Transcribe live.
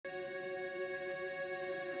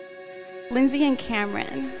Lindsey and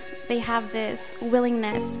Cameron, they have this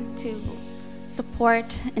willingness to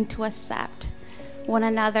support and to accept one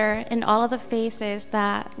another in all of the phases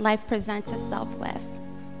that life presents itself with.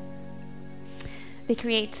 They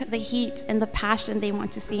create the heat and the passion they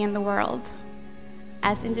want to see in the world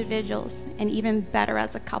as individuals and even better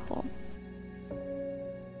as a couple.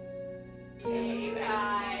 Hey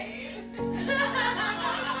guys!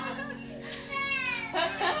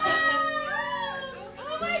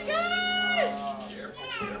 Oh my gosh!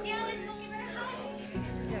 Yeah, let's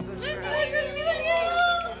go give her a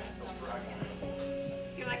hug.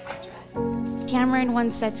 Do you like my dress? Cameron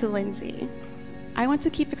once said to Lindsey, "I want to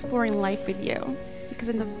keep exploring life with you because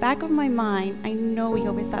in the back of my mind, I know we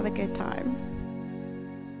always have a good time."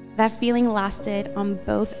 That feeling lasted on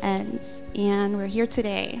both ends, and we're here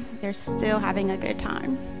today. They're still having a good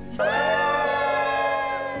time.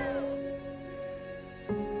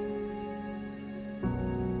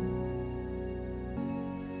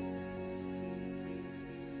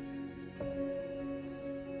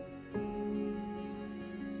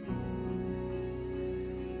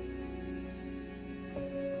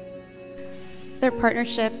 Their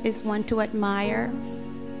partnership is one to admire.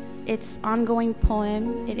 Its ongoing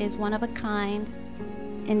poem, it is one of a kind,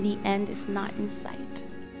 and the end is not in sight.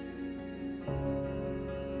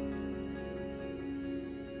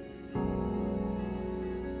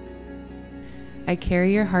 I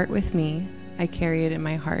carry your heart with me, I carry it in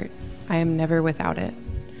my heart. I am never without it.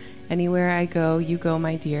 Anywhere I go, you go,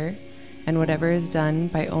 my dear, and whatever is done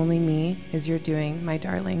by only me is your doing, my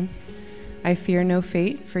darling. I fear no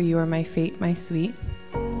fate, for you are my fate, my sweet.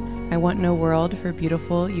 I want no world, for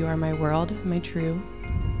beautiful, you are my world, my true.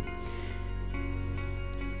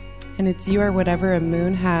 And it's you are whatever a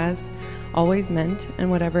moon has always meant, and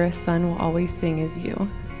whatever a sun will always sing is you.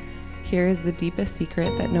 Here is the deepest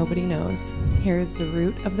secret that nobody knows. Here is the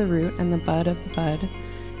root of the root, and the bud of the bud,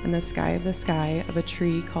 and the sky of the sky of a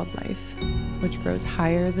tree called life, which grows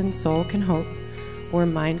higher than soul can hope, or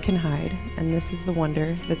mind can hide, and this is the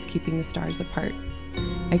wonder that's keeping the stars apart.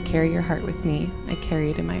 I carry your heart with me, I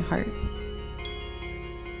carry it in my heart.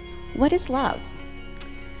 What is love?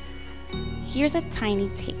 Here's a tiny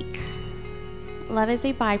take. Love is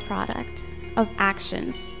a byproduct of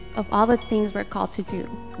actions, of all the things we're called to do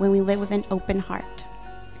when we live with an open heart.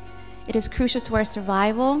 It is crucial to our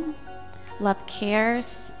survival. Love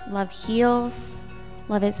cares, love heals,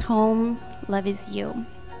 love is home, love is you.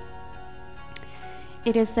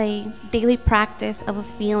 It is a daily practice of a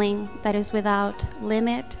feeling that is without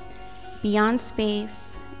limit, beyond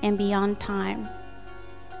space, and beyond time.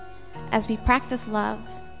 As we practice love,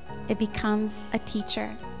 it becomes a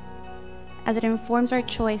teacher, as it informs our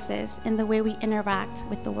choices in the way we interact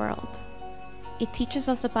with the world. It teaches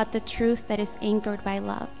us about the truth that is anchored by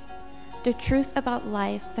love, the truth about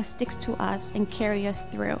life that sticks to us and carries us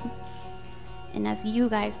through. And as you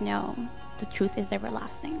guys know, the truth is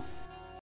everlasting.